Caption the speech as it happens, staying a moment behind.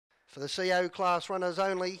for the CO class runners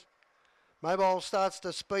only. Mobile starts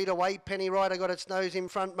to speed away. Penny Rider got its nose in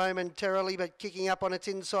front momentarily, but kicking up on its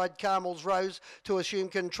inside, Carmel's Rose to assume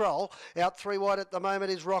control. Out 3 wide at the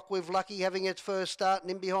moment is Rock with Lucky having its first start, and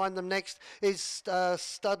in behind them next is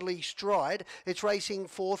Studley Stride. It's racing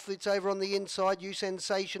fourth. It's over on the inside. You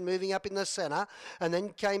Sensation moving up in the centre, and then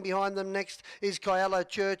came behind them next is Kyala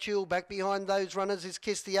Churchill. Back behind those runners is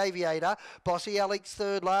Kiss the Aviator. Bossy Alex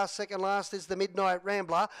third last. Second last is the Midnight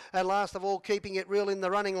Rambler, and last of all, keeping it real in the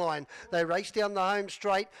running line. They race down the home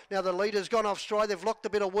straight. Now the leader's gone off stride. They've locked a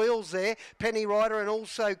bit of wheels there. Penny Rider and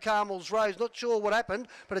also Carmel's Rose. Not sure what happened,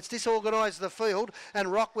 but it's disorganised the field. And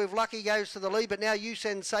Rock with Lucky goes to the lead, but now You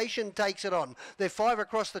Sensation takes it on. They're 5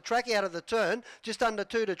 across the track out of the turn. Just under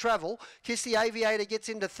 2 to travel. Kiss the Aviator gets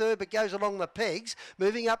into third, but goes along the pegs.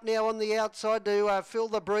 Moving up now on the outside to fill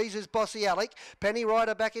the breeze is Bossy Alec. Penny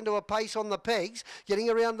Rider back into a pace on the pegs. Getting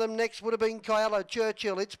around them next would have been Kyala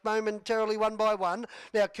Churchill. It's momentarily 1 by 1.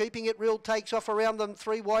 Now keeping it real takes off around them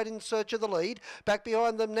 3 wide in search of the lead. Back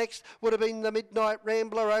behind them next would have been the Midnight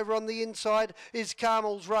Rambler. Over on the inside is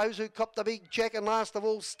Carmel's Rose, who copped the big check, and last of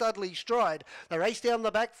all Studley Stride. They race down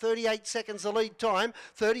the back, 38 seconds the lead time.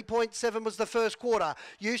 30.7 was the first quarter.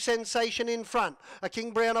 You Sensation in front. A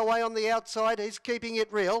King Brown away on the outside is keeping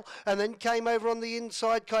it real, and then came over on the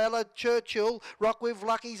inside Kyala Churchill. Rock with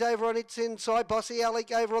Lucky's over on its inside. Bossy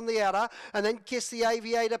Alec over on the outer, and then Kiss the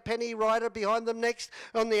Aviator. Penny Rider behind them next.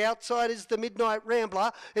 On the outside is the Midnight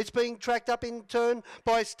Rambler. It's being tracked up in turn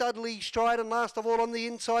by Studley Stride, and last of all on the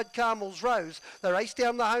inside Carmel's Rose. They race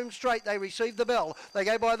down the home straight. They receive the bell. They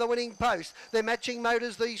go by the winning post. They're matching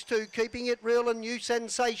motors, these two, keeping it real, and New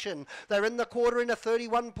Sensation. They're in the quarter in a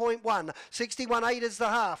 31.1. 61.8 is the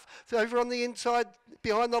half. Over on the inside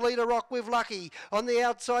behind the leader Rock with Lucky. On the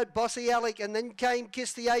outside Bossy Alec, and then came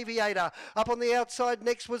Kiss the Aviator. Up on the outside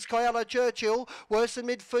next was Kyala Churchill. Worse in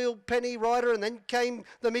midfield Penny Rider, and then came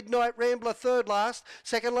the Midnight Rambler third last.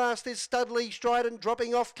 Second last is Studley Stride, and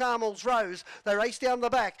dropping off Carmel's Rose. They race down the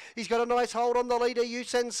back. He's got a nice hold on the leader, You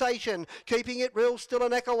Sensation. Keeping it real, still a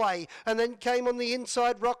neck away. And then came on the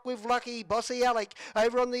inside Rock with Lucky. Bossy Alec.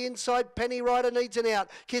 Over on the inside Penny Rider needs an out.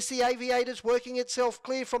 Kiss the Aviator's working itself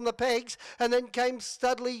clear from the pegs. And then came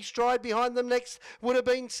Studley Stride behind them next. Would have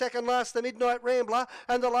been second last the Midnight Rambler.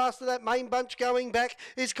 And the last of that main bunch going back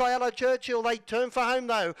is Kyala Churchill. They turn for home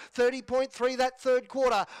though. 30.3 that third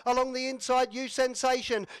quarter. Along the inside You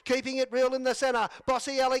Sensation. Keeping it real in the centre.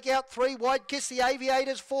 Bossy Alec out 3 wide. Kiss the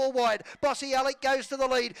Aviators 4 wide. Bossy Alec goes to the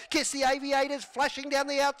lead. Kiss the Aviators flashing down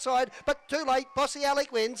the outside, but too late. Bossy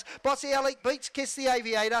Alec wins. Bossy Alec beats Kiss the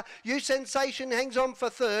Aviator. You Sensation hangs on for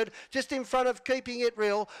third, just in front of Keeping It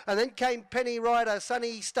Real, and then came Penny Rider,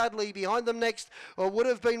 Sonny Studley behind them next, or would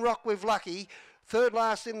have been Rock with Lucky. Third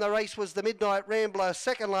last in the race was the Midnight Rambler.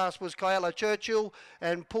 Second last was Kyala Churchill,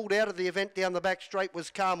 and pulled out of the event down the back straight was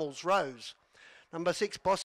Carmel's Rose. Number 6, Bossy